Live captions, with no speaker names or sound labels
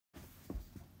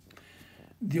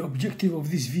The objective of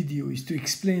this video is to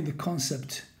explain the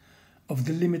concept of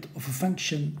the limit of a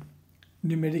function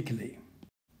numerically.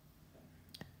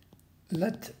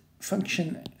 Let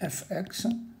function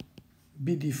fx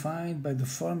be defined by the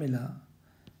formula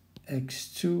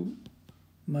x2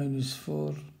 minus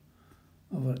 4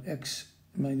 over x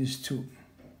minus 2.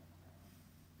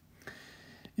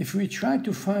 If we try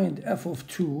to find f of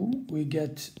 2, we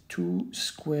get 2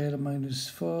 squared minus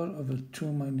 4 over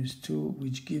 2 minus 2,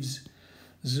 which gives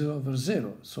 0 over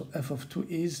 0. So f of 2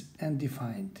 is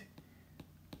undefined.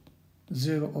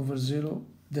 0 over 0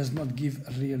 does not give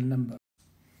a real number.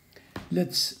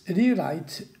 Let's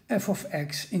rewrite f of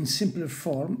x in simpler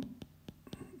form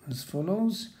as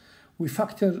follows. We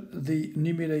factor the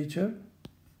numerator,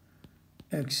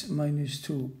 x minus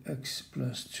 2, x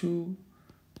plus 2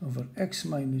 over x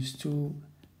minus 2,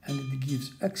 and it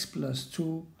gives x plus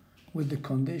 2 with the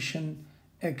condition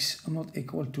x not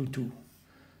equal to 2.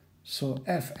 So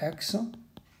fx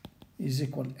is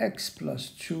equal x plus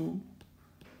 2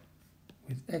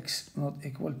 with x not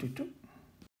equal to 2.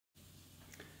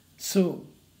 So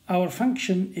our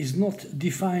function is not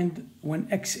defined when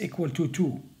x equal to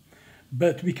 2,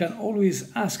 but we can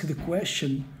always ask the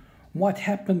question, what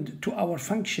happened to our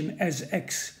function as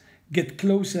x get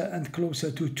closer and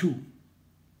closer to 2?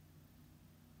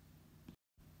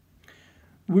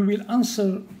 We will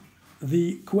answer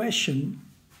the question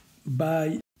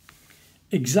by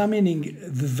examining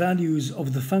the values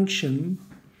of the function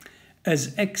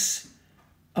as x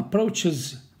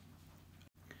approaches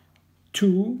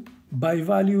 2 by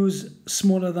values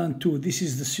smaller than 2. This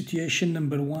is the situation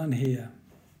number 1 here.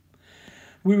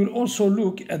 We will also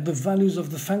look at the values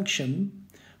of the function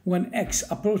when x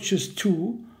approaches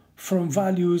 2 from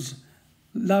values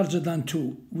larger than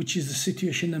 2, which is the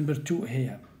situation number 2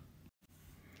 here.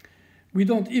 We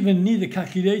don't even need a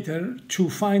calculator to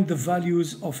find the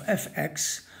values of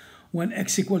fx when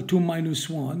x equal to minus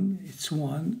 1, it's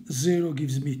 1, 0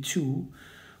 gives me 2,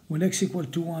 when x equal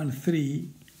to 1, 3,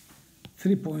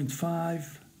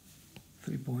 3.5,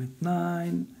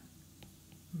 3.9,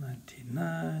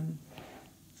 99,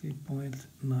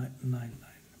 3.999.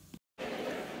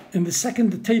 In the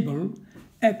second table,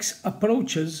 x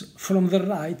approaches from the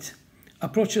right,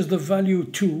 approaches the value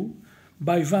 2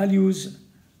 by values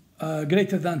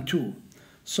greater than 2.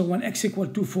 So when x equal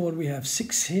to 4, we have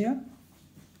 6 here,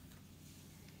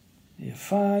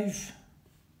 5,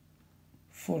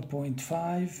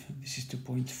 4.5, this is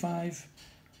 2.5,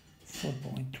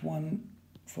 4.1,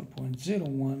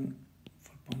 4.01,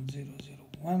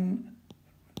 4.001.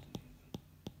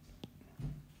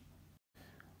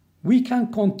 We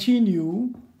can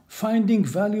continue finding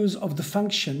values of the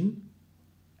function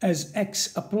as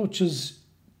x approaches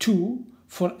 2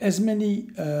 for as many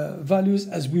values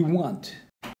as we want.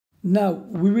 Now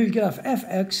we will graph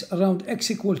fx around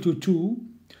x equal to 2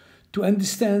 to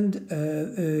understand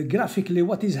graphically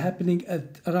what is happening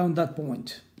at around that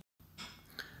point.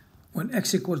 When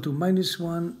x equal to minus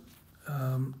 1,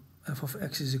 f of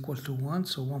x is equal to 1,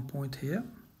 so 1 point here.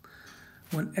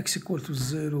 When x equal to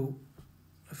 0,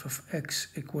 f of x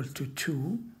equal to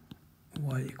 2,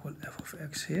 y equal f of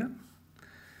x here.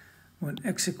 When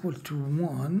x equal to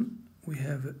 1, we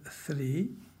have 3.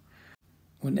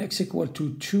 When x equal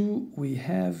to 2, we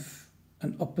have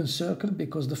an open circle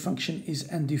because the function is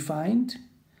undefined.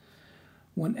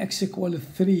 When x equal to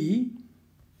 3,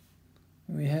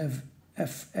 we have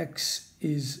fx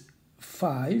is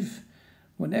 5.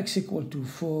 When x equal to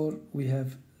 4, we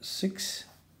have 6.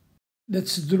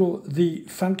 Let's draw the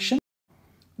function,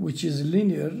 which is a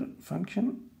linear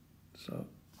function. So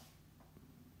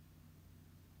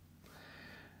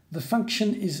the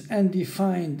function is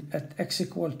undefined at x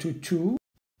equal to 2.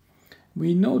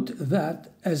 We note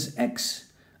that as x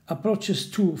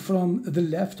approaches 2 from the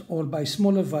left or by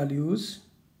smaller values,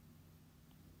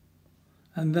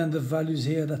 and then the values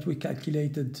here that we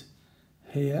calculated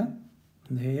here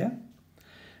and here.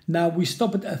 Now we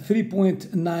stop it at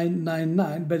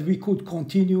 3.999, but we could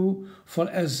continue for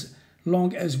as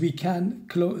long as we can,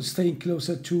 staying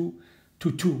closer to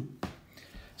 2.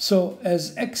 So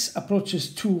as x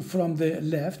approaches 2 from the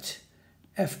left,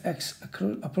 fx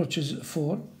approaches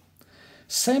 4.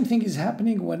 Same thing is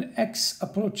happening when x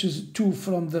approaches 2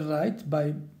 from the right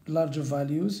by larger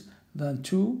values than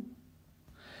 2.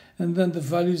 And then the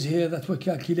values here that were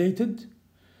calculated,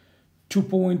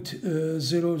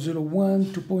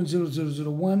 2.001,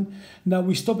 2.0001. Now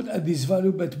we stop it at this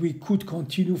value, but we could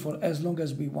continue for as long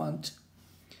as we want.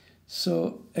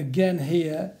 So again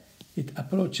here, it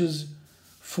approaches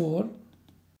 4.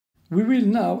 We will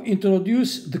now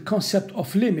introduce the concept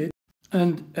of limit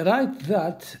and write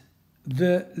that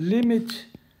the limit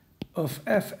of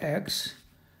fx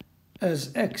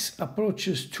as x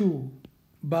approaches 2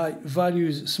 by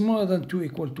values smaller than 2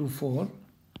 equal to 4,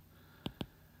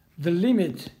 the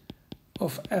limit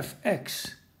of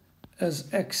fx as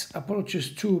x approaches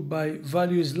 2 by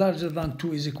values larger than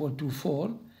 2 is equal to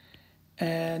 4,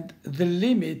 and the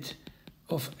limit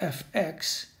of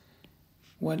fx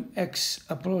when x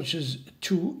approaches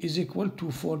 2 is equal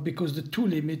to 4, because the two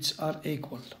limits are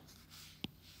equal.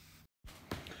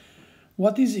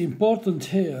 What is important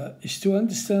here is to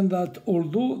understand that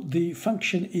although the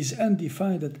function is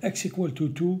undefined at x equal to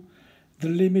 2, the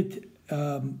limit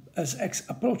as x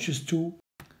approaches 2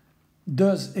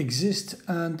 does exist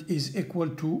and is equal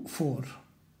to 4.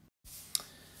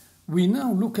 We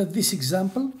now look at this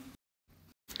example.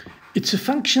 It's a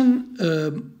function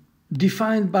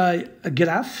defined by a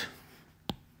graph.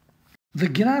 The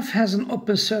graph has an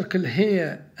open circle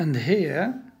here and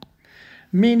here,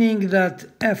 meaning that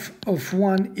f of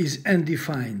 1 is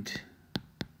undefined.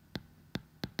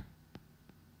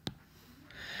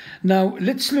 Now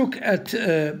let's look at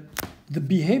the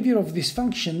behavior of this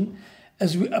function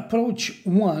as we approach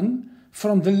 1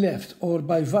 from the left or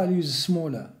by values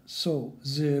smaller. So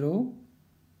 0,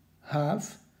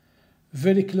 half,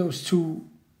 very close to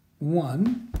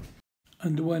 1,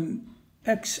 and when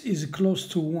x is close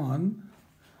to 1,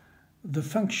 the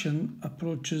function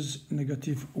approaches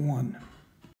negative 1.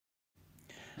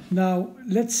 Now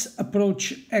let's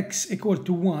approach x equal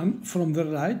to 1 from the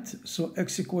right, so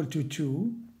x equal to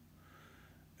 2,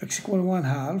 x equal 1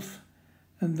 half,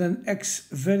 and then x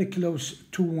very close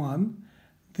to 1,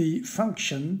 the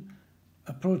function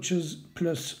approaches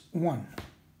plus 1.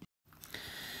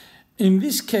 In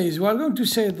this case, we are going to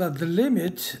say that the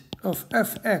limit of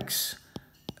fx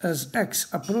as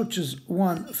x approaches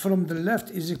 1 from the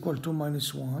left is equal to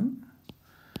minus 1.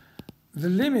 The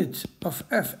limit of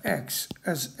fx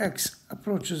as x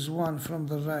approaches 1 from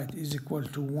the right is equal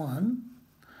to 1.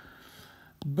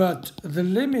 But the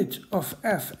limit of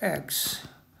fx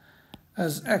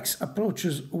as x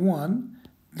approaches 1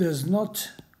 does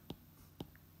not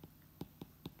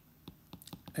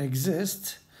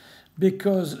exist,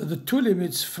 because the two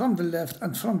limits from the left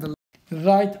and from the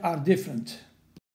right are different.